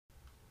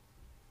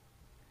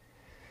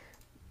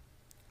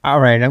All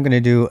right, I'm going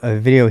to do a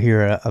video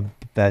here.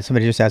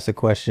 Somebody just asked the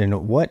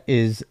question, what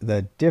is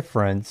the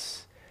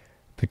difference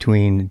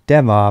between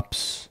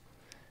DevOps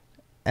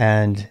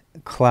and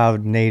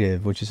cloud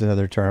native, which is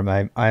another term.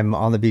 I'm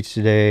on the beach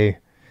today.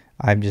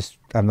 I'm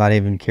not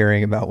even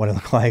caring about what it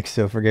looks like,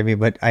 so forgive me.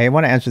 But I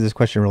want to answer this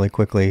question really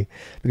quickly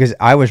because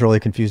I was really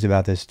confused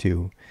about this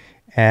too.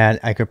 And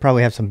I could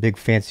probably have some big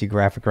fancy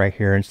graphic right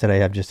here. Instead, I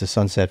have just a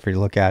sunset for you to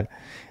look at.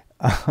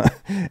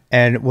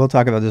 And we'll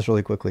talk about this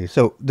really quickly.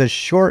 So the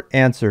short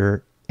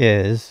answer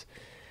is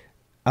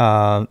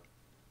that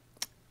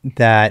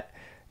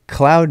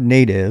cloud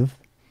native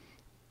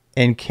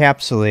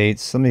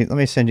encapsulates. Let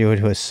me send you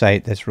to a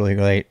site that's really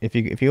great.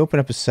 If you open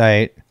up a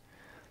site,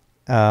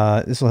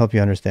 this will help you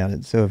understand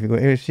it. So if you go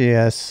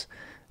HTTPS,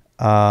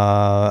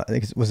 I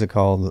think what's it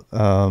called?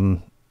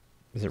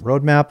 Is it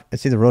roadmap?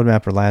 It's either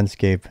roadmap or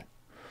landscape.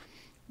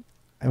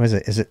 Was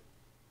it? Is it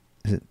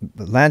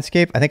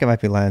landscape? I think it might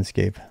be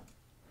landscape.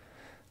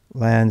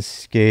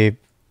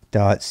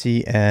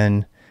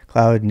 Landscape.cn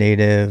cloud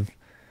native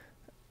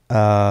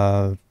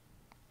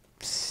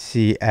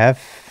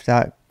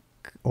cf.org.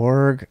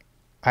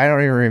 I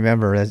don't even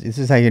remember. This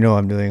is how you know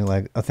I'm doing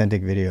like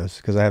authentic videos,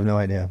 because I have no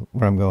idea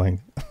where I'm going.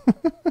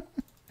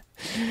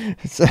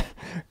 It's a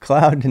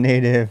cloud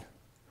native.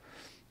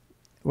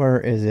 Where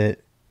is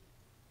it?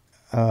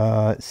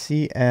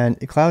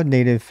 CN Cloud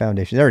Native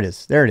Foundation. There it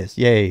is. There it is.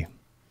 Yay.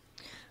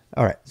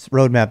 All right.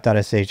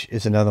 Roadmap.sh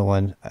is another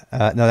one.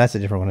 No, that's a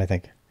different one, I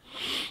think.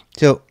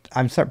 So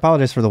I'm sorry,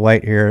 apologize for the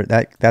white here.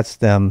 That's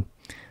them.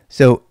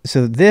 So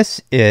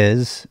this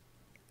is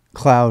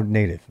cloud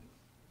native.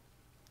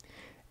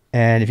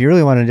 And if you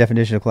really want a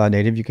definition of cloud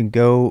native, you can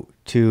go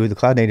to the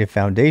Cloud Native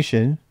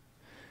Foundation,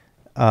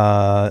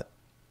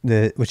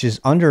 which is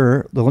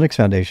under the Linux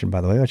Foundation,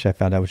 by the way, which I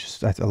found out,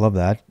 I love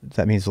that.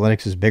 That means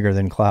Linux is bigger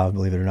than cloud,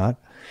 believe it or not.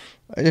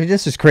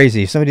 This is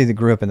crazy. Somebody that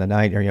grew up in the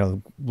 90s,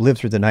 or lived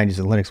through the 90s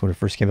of Linux when it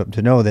first came up,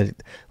 to know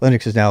that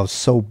Linux is now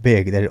so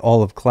big that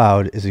all of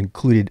cloud is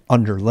included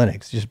under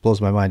Linux. It just blows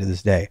my mind to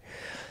this day.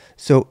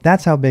 So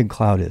that's how big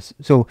cloud is.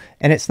 So,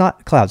 and it's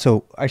not cloud.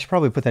 So I should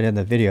probably put that in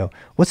the video.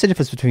 What's the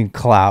difference between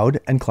cloud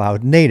and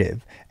cloud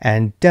native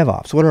and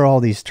DevOps? What are all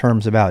these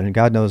terms about? And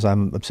God knows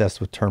I'm obsessed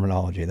with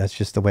terminology. That's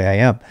just the way I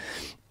am.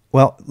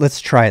 Well,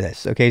 let's try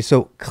this. Okay.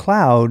 So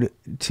cloud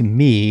to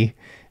me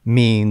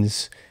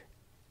means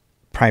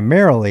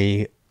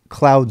primarily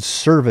cloud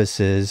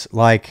services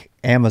like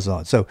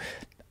Amazon. So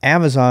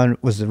Amazon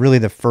was really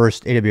the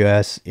first,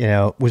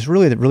 AWS, was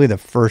really the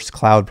first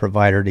cloud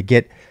provider to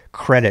get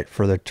credit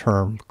for the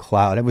term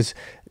cloud. It was,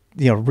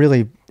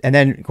 really, and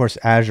then of course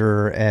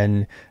Azure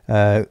and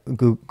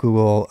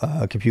Google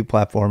Compute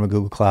Platform and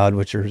Google Cloud,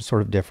 which are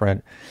sort of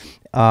different.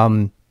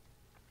 By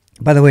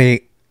the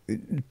way,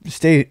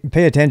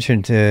 pay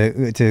attention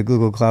to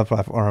Google Cloud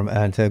Platform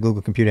and to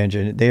Google Compute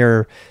Engine.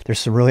 There's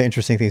some really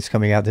interesting things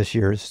coming out this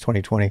year. It's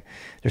 2020.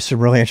 There's some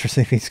really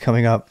interesting things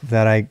coming up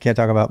that I can't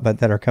talk about, but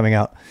that are coming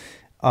out.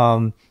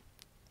 And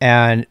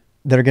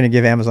that are going to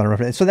give Amazon a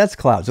reference. So that's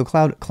cloud. So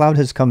cloud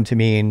has come to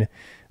mean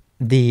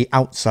the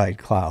outside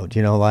cloud,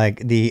 like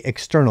the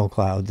external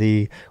cloud,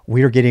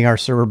 we're getting our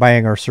server,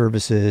 buying our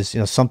services,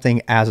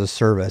 something as a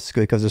service,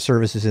 because the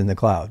service is in the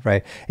cloud,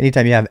 right?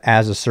 Anytime you have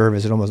as a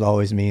service, it almost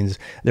always means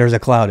there's a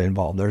cloud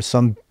involved. There's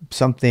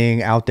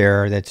something out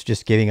there that's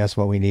just giving us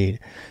what we need.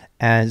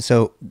 And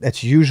so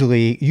that's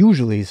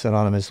usually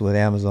synonymous with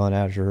Amazon,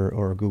 Azure,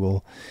 or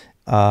Google.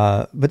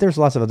 But there's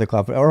lots of other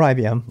cloud, or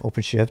IBM,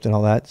 OpenShift, and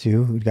all that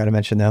too. We've got to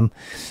mention them.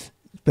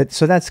 But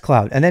so that's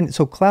cloud. And then,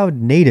 so cloud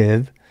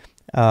native,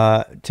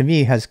 to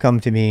me, has come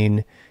to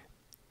mean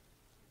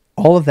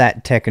all of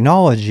that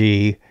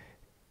technology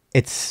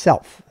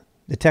itself,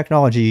 the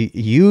technology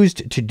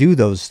used to do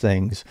those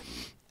things,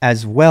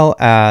 as well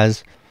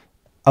as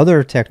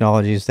other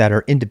technologies that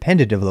are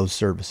independent of those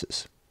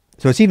services.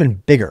 So it's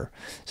even bigger.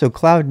 So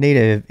cloud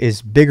native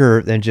is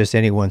bigger than just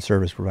any one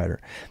service provider.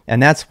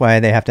 And that's why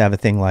they have to have a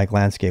thing like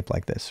landscape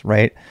like this,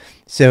 right?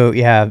 So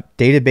you have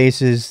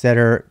databases that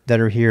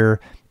are here.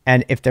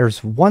 And if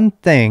there's one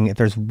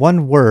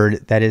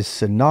word that is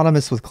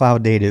synonymous with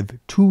cloud native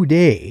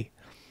today,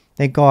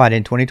 thank God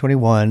in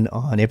 2021,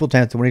 on April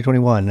 10th,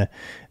 2021,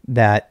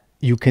 that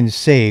you can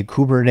say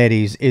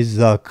Kubernetes is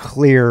the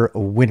clear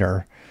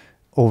winner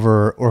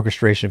over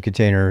orchestration of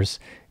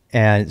containers.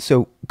 And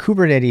so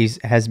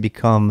Kubernetes has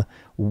become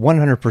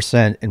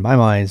 100%, in my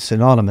mind,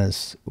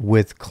 synonymous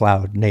with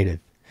cloud native.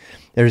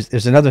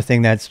 There's another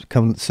thing that's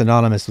become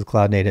synonymous with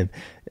cloud native,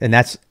 and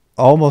that's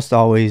almost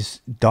always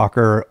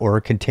Docker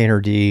or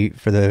Containerd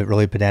for the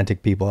really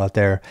pedantic people out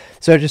there.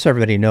 So just so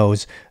everybody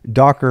knows,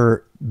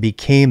 Docker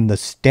became the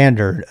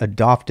standard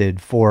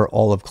adopted for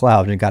all of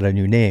cloud and got a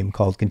new name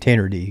called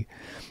Containerd.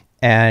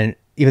 And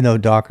even though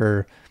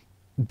Docker,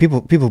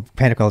 people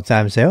panic all the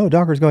time and say, oh,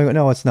 Docker's going,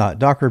 no, it's not.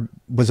 Docker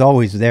was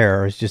always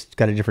there. It's just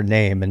got a different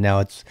name. And now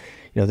it's,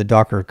 the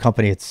Docker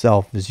company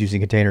itself is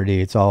using Containerd.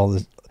 It's all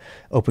this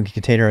Open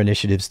Container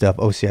Initiative stuff,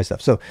 OCI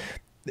stuff. So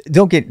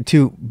don't get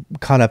too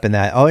caught up in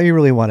that. All you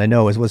really want to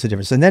know is what's the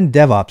difference. And then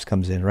DevOps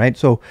comes in, right?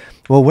 So,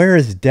 well, where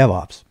is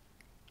DevOps?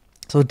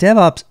 So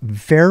DevOps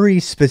very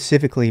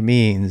specifically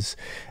means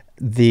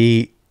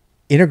the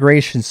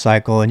integration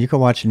cycle, and you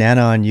can watch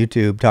Nana on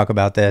YouTube talk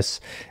about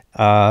this.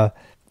 The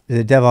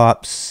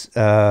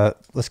DevOps,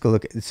 let's go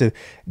look at, so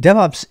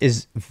DevOps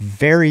is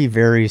very,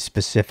 very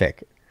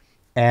specific.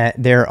 And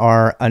there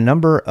are a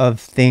number of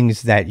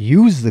things that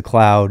use the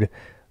cloud,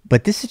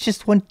 but this is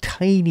just one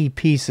tiny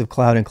piece of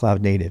cloud and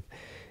cloud native.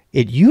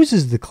 It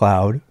uses the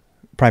cloud,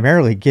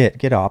 primarily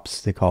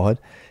GitOps, they call it,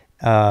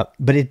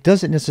 but it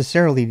doesn't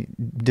necessarily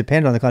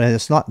depend on the cloud.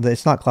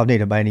 It's not cloud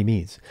native by any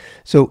means.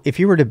 So if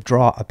you were to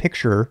draw a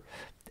picture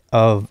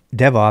of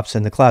DevOps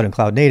and the cloud and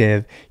cloud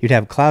native, you'd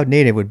have cloud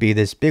native would be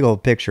this big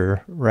old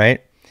picture,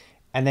 right?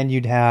 And then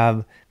you'd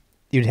have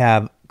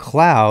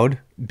cloud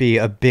be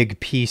a big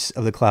piece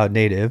of the cloud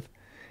native,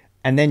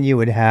 and then you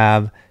would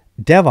have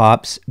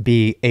DevOps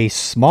be a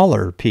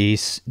smaller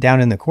piece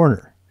down in the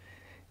corner.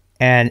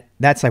 And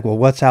that's like, well,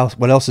 what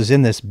else is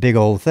in this big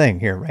old thing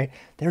here, right?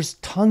 There's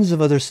tons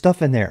of other stuff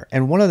in there.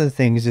 And one of the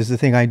things is the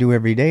thing I do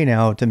every day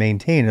now to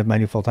maintain of my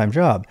new full-time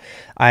job.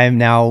 I am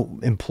now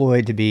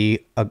employed to be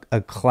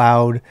a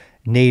cloud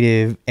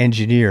native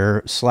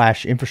engineer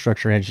 /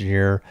 infrastructure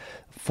engineer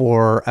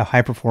for a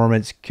high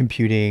performance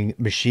computing,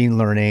 machine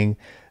learning,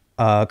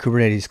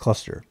 Kubernetes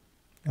cluster.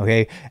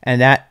 Okay.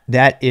 And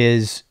that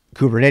is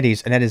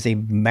Kubernetes. And that is a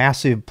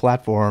massive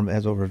platform,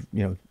 has over,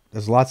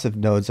 there's lots of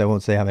nodes. I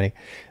won't say how many,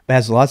 but it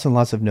has lots and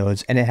lots of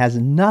nodes, and it has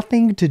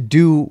nothing to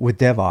do with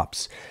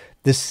DevOps.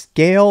 The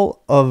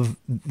scale of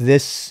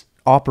this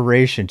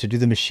operation to do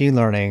the machine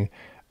learning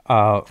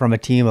from a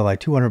team of like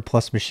 200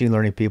 plus machine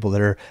learning people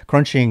that are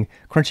crunching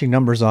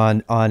numbers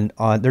on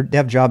they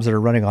have jobs that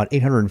are running on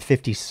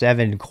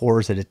 857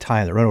 cores at a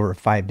time that run over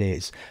 5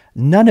 days.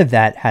 None of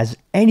that has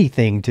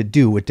anything to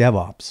do with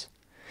DevOps.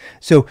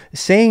 So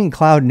saying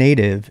cloud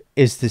native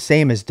is the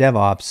same as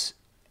DevOps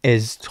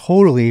is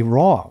totally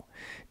wrong.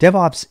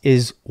 DevOps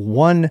is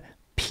one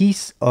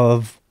piece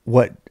of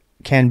what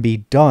can be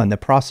done. The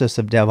process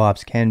of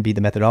DevOps can be, the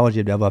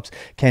methodology of DevOps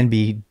can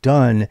be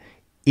done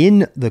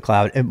in the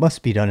cloud. It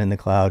must be done in the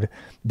cloud,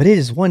 but it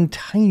is one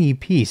tiny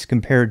piece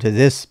compared to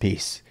this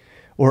piece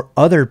or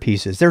other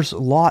pieces. There's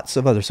lots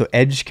of others. So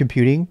edge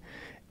computing,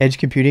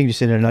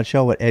 just in a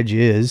nutshell, what edge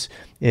is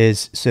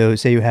so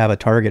say you have a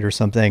target or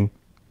something.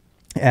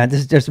 And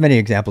there's many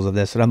examples of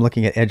this, and I'm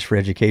looking at Edge for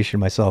education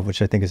myself, which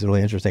I think is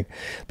really interesting.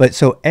 But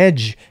so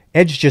Edge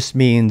just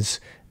means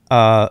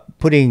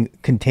putting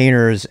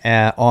containers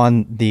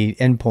on the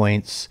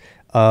endpoints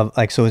of,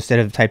 like, so instead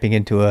of typing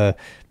into a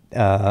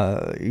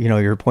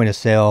your point of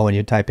sale when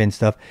you type in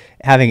stuff,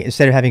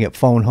 instead of having it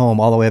phone home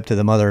all the way up to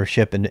the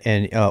mothership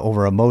and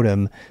over a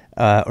modem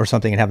or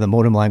something, and have the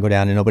modem line go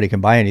down and nobody can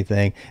buy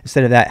anything,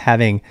 instead of that,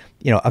 having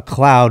a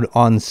cloud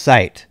on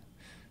site.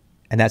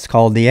 And that's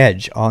called the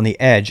edge, on the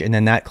edge. And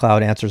then that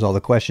cloud answers all the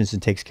questions and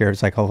takes care of,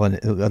 it's like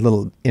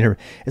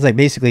it's like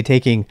basically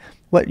taking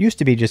what used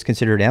to be just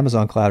considered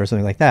Amazon cloud or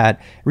something like that,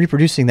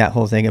 reproducing that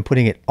whole thing and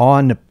putting it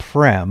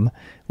on-prem,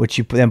 which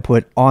you then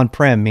put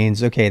on-prem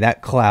means, okay,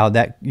 that cloud,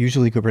 that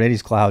usually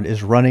Kubernetes cloud,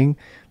 is running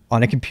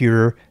on a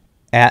computer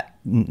at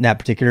that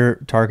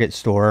particular target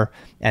store.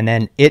 And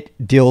then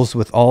it deals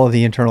with all of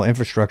the internal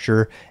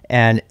infrastructure,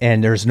 and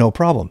there's no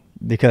problem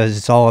because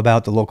it's all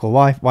about the local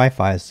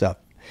Wi-Fi and stuff.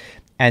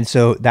 And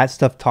so that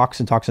stuff talks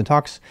and talks and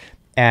talks,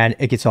 and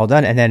it gets all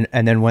done. And then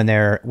when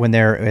it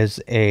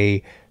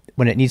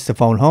needs to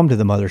phone home to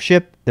the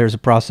mothership, there's a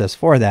process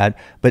for that,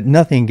 but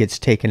nothing gets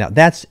taken out.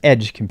 That's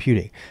edge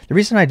computing. The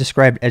reason I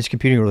described edge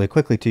computing really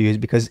quickly to you is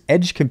because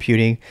edge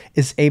computing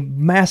is a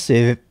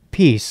massive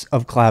piece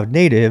of cloud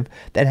native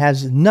that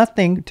has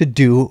nothing to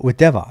do with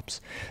DevOps.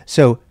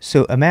 So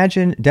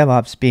imagine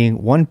DevOps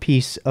being one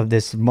piece of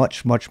this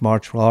much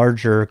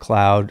larger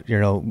cloud,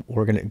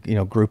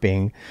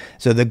 grouping.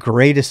 So the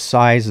greatest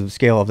size of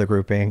scale of the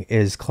grouping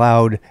is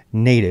cloud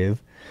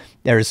native.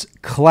 There's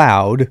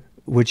cloud,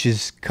 which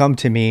has come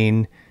to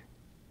mean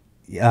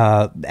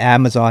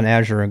Amazon,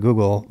 Azure, and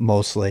Google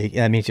mostly.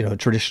 That means,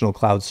 traditional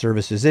cloud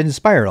services. It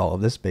inspired all of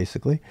this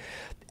basically.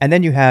 And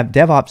then you have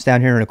DevOps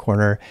down here in a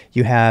corner.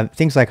 You have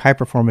things like high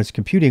performance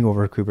computing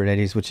over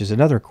Kubernetes, which is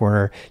another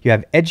corner. You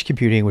have edge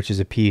computing, which is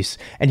a piece,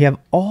 and you have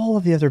all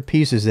of the other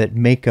pieces that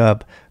make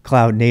up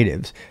cloud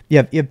natives. You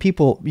have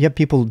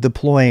people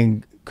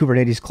deploying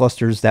Kubernetes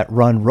clusters that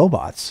run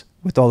robots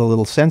with all the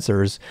little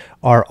sensors,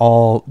 are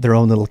all their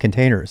own little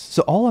containers.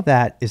 So all of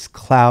that is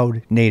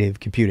cloud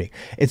native computing.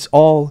 It's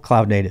all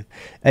cloud native.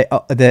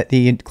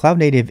 The cloud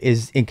native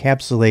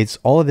encapsulates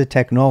all of the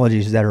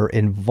technologies that are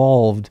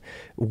involved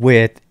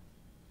with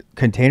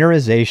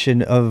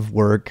containerization of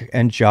work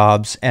and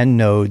jobs and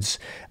nodes,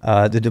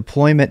 the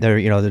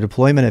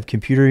deployment of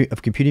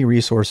computing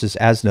resources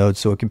as nodes.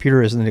 So a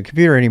computer isn't a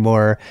computer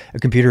anymore. A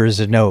computer is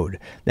a node.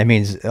 That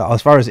means,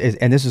 as far as,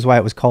 and this is why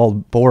it was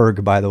called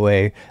Borg, by the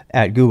way,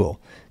 at Google.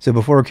 So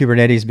before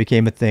Kubernetes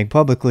became a thing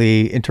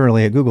publicly,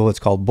 internally at Google, it's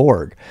called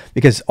Borg,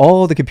 because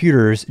all the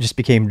computers just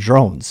became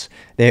drones.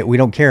 We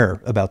don't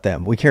care about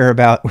them. We're going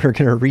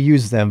to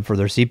reuse them for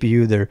their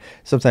CPU,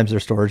 sometimes their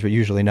storage, but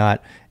usually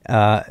not,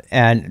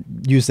 and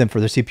use them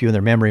for their CPU and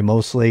their memory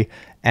mostly.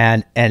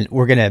 And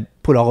we're going to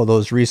put all of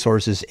those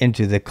resources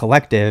into the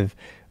collective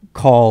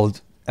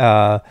called,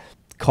 the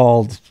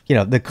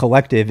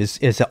collective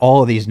is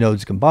all of these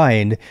nodes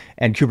combined,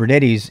 and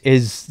Kubernetes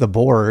is the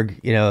Borg,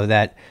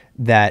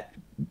 that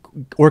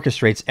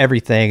orchestrates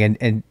everything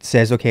and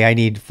says, okay, I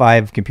need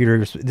 5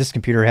 computers. This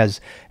computer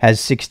has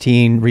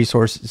 16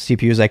 resource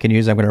CPUs I can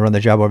use. I'm going to run the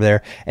job over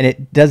there. And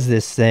it does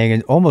this thing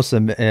in almost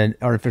an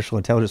artificial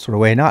intelligence sort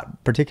of way,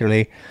 not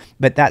particularly,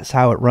 but that's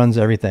how it runs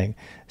everything.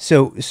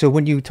 So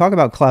when you talk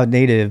about cloud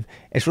native,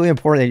 it's really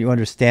important that you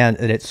understand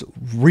that it's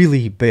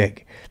really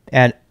big.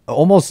 And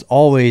almost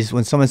always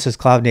when someone says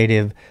cloud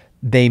native,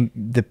 the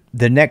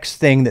next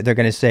thing that they're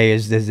going to say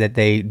is that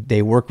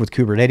they work with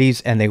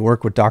Kubernetes and they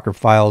work with Docker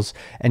files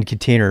and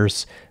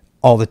containers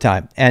all the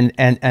time,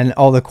 and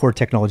all the core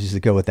technologies that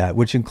go with that,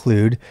 which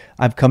include,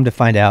 I've come to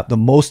find out, the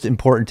most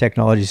important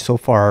technologies so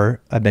far.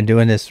 I've been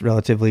doing this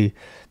relatively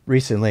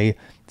recently.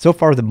 So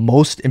far, the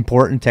most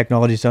important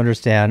technologies to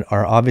understand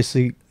are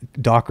obviously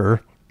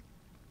Docker.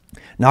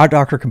 Not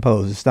Docker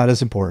Compose, it's not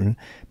as important,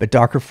 but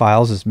Docker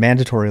files is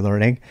mandatory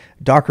learning.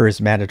 Docker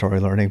is mandatory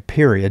learning,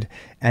 period.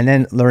 And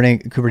then learning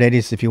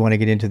Kubernetes if you want to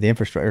get into the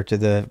infrastructure, to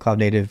the cloud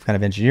native kind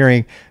of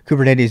engineering.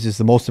 Kubernetes is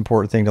the most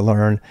important thing to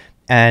learn.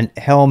 And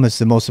Helm is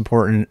the most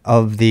important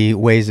of the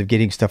ways of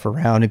getting stuff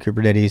around in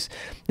Kubernetes.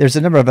 There's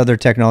a number of other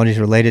technologies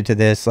related to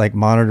this, like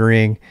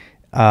monitoring,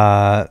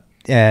 and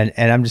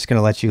I'm just going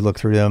to let you look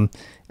through them.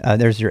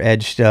 There's your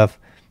edge stuff.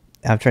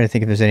 I'm trying to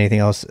think if there's anything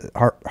else.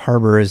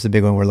 Harbor is the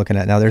big one we're looking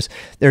at now.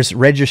 There's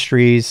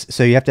registries.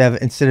 So you have to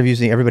have, instead of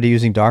everybody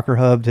using Docker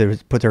Hub to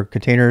put their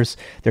containers,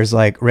 there's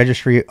like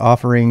registry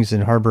offerings,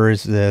 and Harbor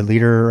is the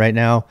leader right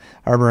now.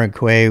 Harbor and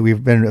Quay,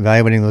 we've been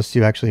evaluating those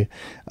two actually.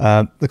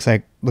 Looks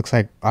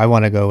like I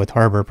want to go with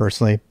Harbor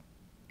personally.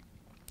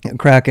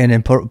 Kraken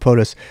and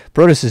Protus.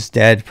 Protus is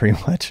dead pretty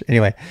much.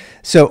 Anyway,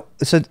 so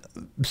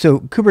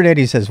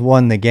Kubernetes has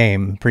won the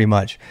game pretty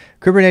much.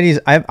 Kubernetes,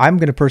 I'm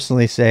going to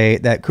personally say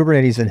that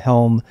Kubernetes and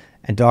Helm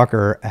and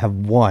Docker have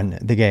won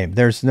the game.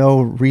 There's no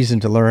reason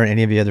to learn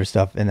any of the other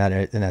stuff in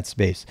that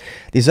space.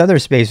 These other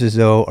spaces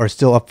though are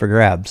still up for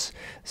grabs.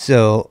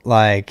 So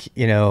like,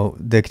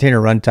 the container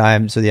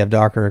runtime, so you have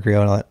Docker,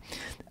 Creo, and all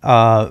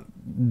that.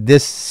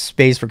 This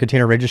space for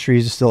container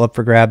registries is still up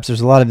for grabs. There's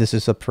a lot of this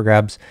is up for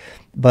grabs,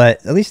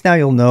 but at least now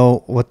you'll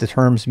know what the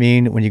terms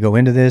mean when you go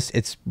into this.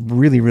 It's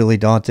really, really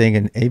daunting,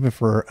 and even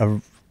for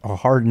a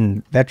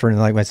hardened veteran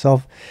like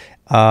myself,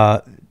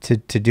 to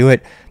do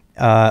it.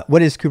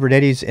 What is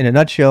Kubernetes? In a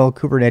nutshell,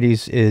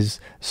 Kubernetes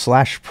is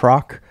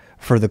 /proc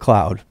for the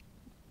cloud.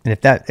 And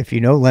if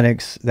you know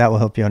Linux, that will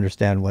help you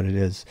understand what it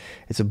is.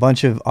 It's a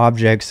bunch of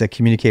objects that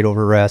communicate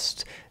over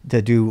REST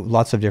that do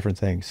lots of different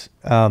things.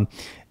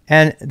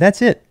 And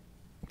that's it.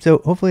 So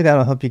hopefully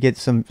that'll help you get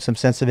some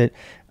sense of it.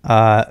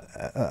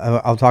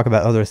 I'll talk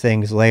about other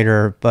things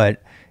later,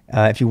 but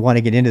if you want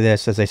to get into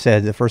this, as I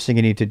said, the first thing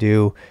you need to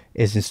do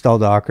is install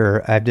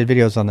Docker. I did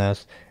videos on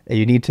this.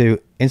 You need to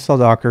install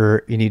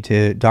Docker. You need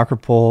to Docker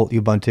pull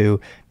Ubuntu.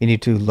 You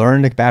need to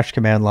learn the bash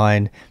command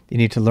line. You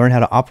need to learn how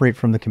to operate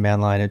from the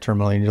command line and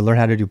terminal. You need to learn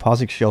how to do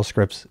POSIX shell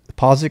scripts.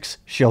 POSIX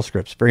shell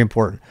scripts, very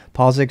important.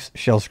 POSIX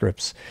shell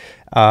scripts.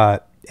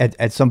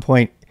 At some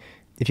point,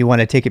 if you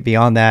want to take it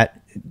beyond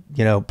that,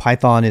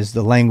 Python is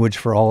the language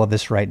for all of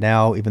this right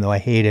now, even though I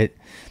hate it.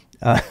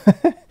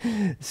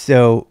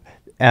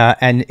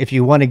 And if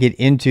you want to get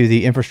into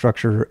the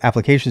infrastructure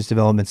applications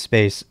development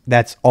space,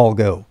 that's all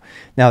Go.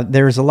 Now,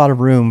 there's a lot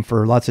of room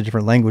for lots of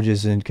different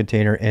languages in the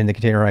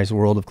containerized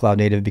world of cloud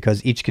native,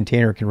 because each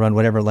container can run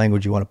whatever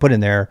language you want to put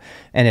in there,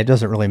 and it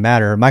doesn't really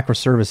matter.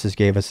 Microservices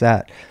gave us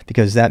that,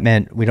 because that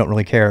meant we don't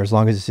really care as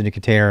long as it's in a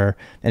container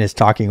and it's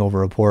talking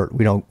over a port.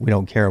 We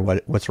don't care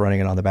what's running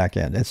it on the back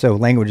end. And so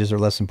languages are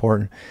less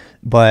important.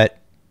 But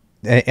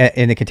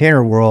in the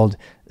container world,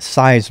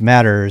 size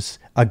matters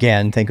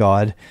again, thank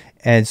God.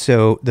 And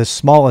so the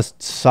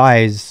smallest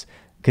size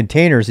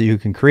containers that you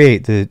can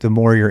create, the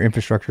more your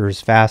infrastructure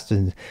is fast.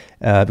 And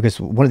because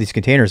one of these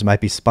containers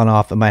might be spun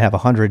off, it might have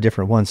 100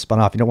 different ones spun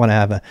off. You don't want to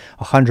have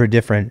 100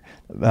 different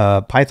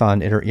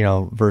Python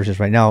versions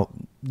right now.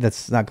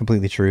 That's not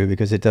completely true,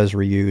 because it does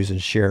reuse and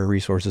share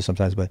resources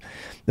sometimes. But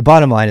the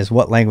bottom line is,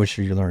 what language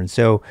should you learn?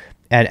 So,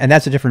 and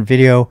that's a different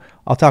video.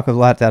 I'll talk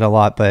about that a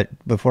lot. But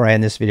before I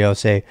end this video, I'll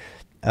say,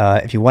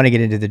 if you want to get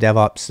into the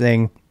DevOps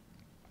thing,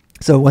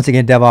 so once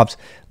again, DevOps,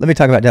 let me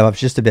talk about DevOps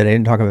just a bit. I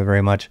didn't talk about it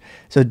very much.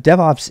 So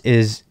DevOps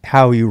is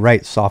how you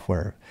write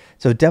software.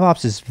 So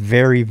DevOps is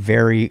very,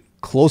 very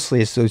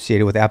closely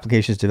associated with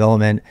applications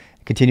development,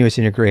 continuous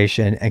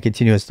integration, and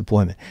continuous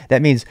deployment.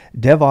 That means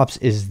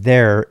DevOps is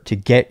there to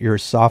get your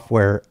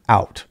software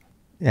out.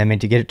 I mean,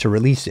 to get it to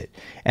release it.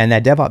 And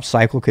that DevOps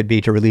cycle could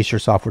be to release your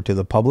software to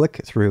the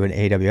public through an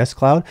AWS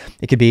cloud.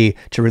 It could be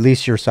to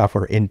release your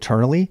software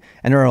internally.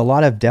 And there are a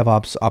lot of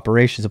DevOps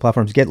operations and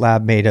platforms.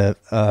 GitLab made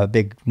a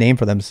big name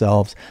for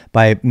themselves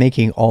by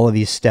making all of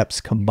these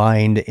steps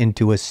combined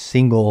into a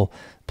single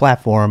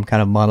platform,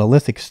 kind of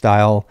monolithic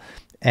style.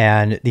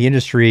 And the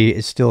industry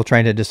is still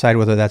trying to decide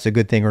whether that's a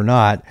good thing or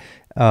not.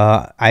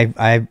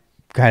 I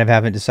kind of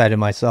haven't decided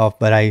myself,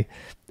 but I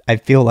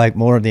feel like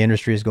more of the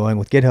industry is going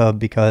with GitHub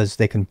because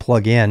they can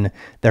plug in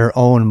their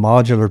own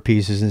modular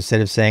pieces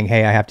instead of saying,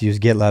 hey, I have to use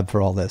GitLab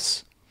for all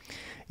this.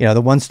 You know,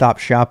 the one-stop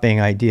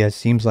shopping idea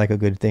seems like a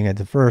good thing at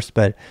the first,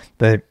 but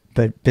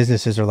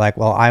businesses are like,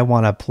 well, I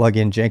want to plug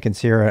in Jenkins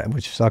here,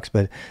 which sucks,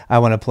 but I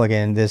want to plug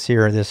in this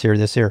here, this here,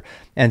 this here.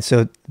 And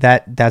so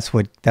that's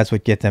what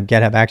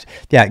GitHub Actions.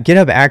 Yeah,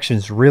 GitHub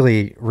Actions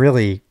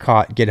really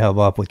caught GitHub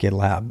up with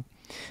GitLab.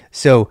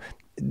 So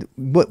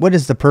what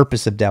is the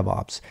purpose of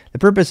DevOps? The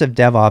purpose of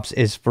DevOps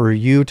is for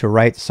you to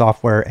write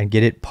software and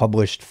get it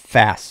published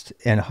fast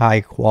and high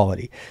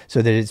quality,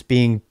 so that it's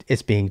being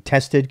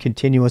tested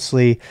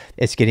continuously.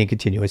 It's getting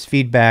continuous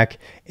feedback.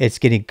 It's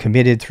getting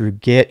committed through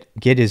Git.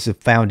 Git is a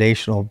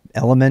foundational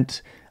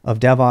element of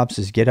DevOps,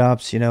 is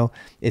GitOps. You know,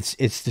 it's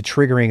the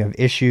triggering of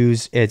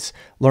issues. It's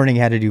learning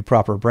how to do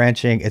proper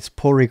branching. It's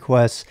pull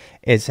requests.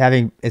 It's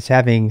having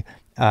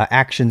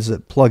actions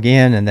that plug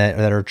in and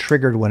that are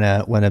triggered when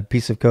a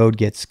piece of code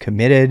gets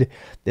committed.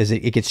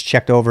 It gets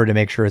checked over to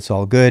make sure it's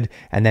all good,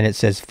 and then it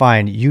says,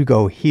 fine, you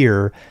go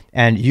here,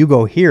 and you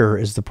go here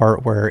is the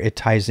part where it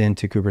ties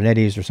into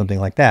Kubernetes or something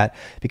like that,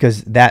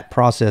 because that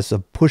process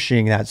of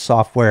pushing that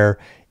software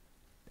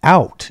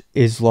out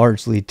is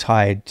largely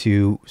tied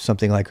to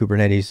something like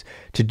Kubernetes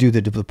to do the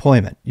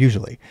deployment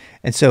usually.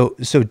 And so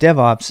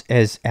DevOps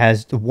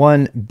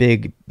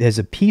has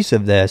a piece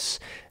of this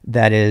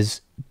that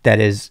is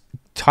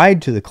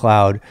tied to the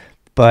cloud,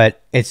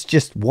 but it's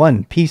just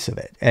one piece of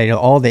it. And, you know,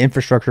 all the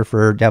infrastructure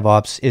for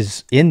DevOps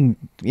is in,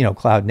 you know,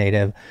 cloud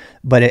native,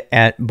 but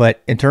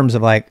in terms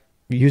of like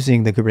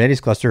using the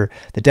Kubernetes cluster,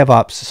 the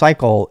DevOps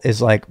cycle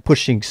is like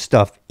pushing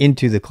stuff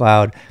into the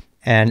cloud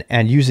and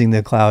using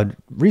the cloud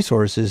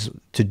resources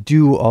to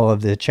do all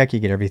of the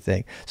checking and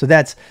everything. So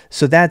that's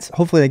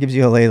hopefully that gives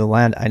you a lay of the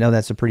land. I know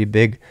that's a pretty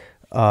big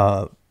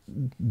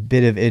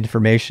bit of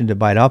information to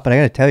bite off, but I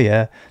got to tell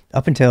you,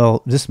 up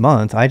until this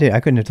month, I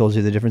couldn't have told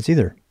you the difference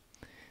either.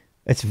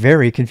 It's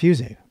very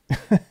confusing.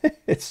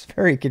 It's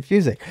very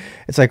confusing.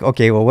 It's like,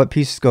 okay, well, what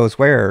piece goes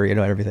where, you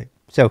know, and everything.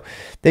 So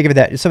think of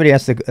that. Somebody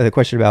asked the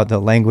question about the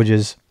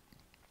languages,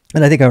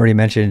 and I think I already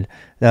mentioned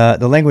the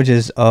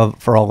languages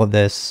for all of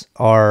this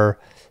are,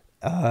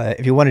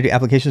 if you want to do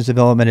applications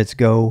development, it's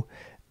Go.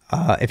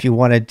 If you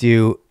want to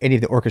do any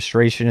of the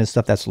orchestration and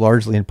stuff, that's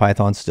largely in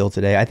Python still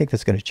today. I think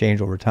that's going to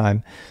change over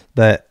time,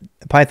 but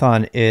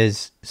Python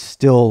is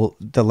still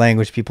the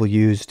language people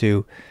use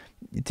to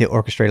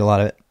orchestrate a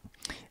lot of it.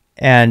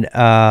 And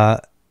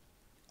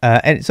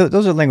so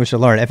those are languages to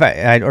learn.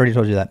 I'd already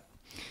told you that.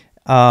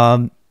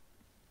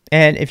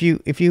 And if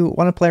you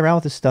want to play around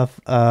with this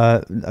stuff,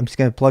 I'm just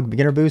going to plug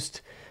Beginner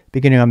Boost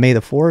beginning on May the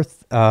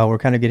 4th. We're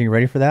kind of getting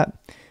ready for that.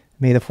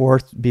 May the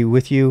 4th be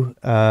with you,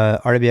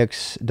 rwx.gg/boost.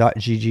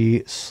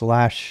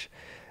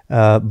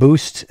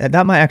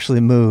 That might actually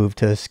move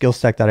to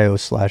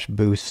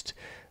skillstack.io/boost,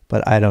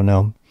 but I don't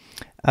know.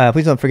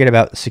 Please don't forget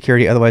about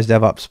security. Otherwise,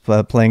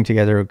 DevOps playing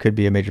together could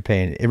be a major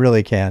pain. It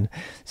really can.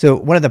 So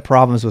one of the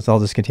problems with all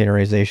this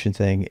containerization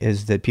thing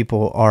is that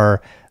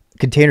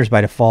containers by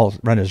default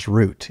run as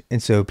root.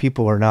 And so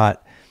people are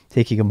not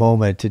taking a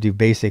moment to do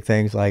basic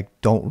things like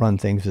don't run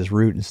things as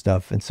root and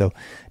stuff. And so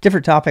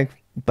different topic.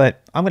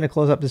 But I'm going to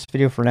close up this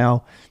video for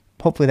now.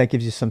 Hopefully that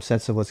gives you some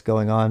sense of what's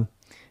going on.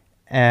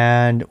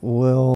 And we'll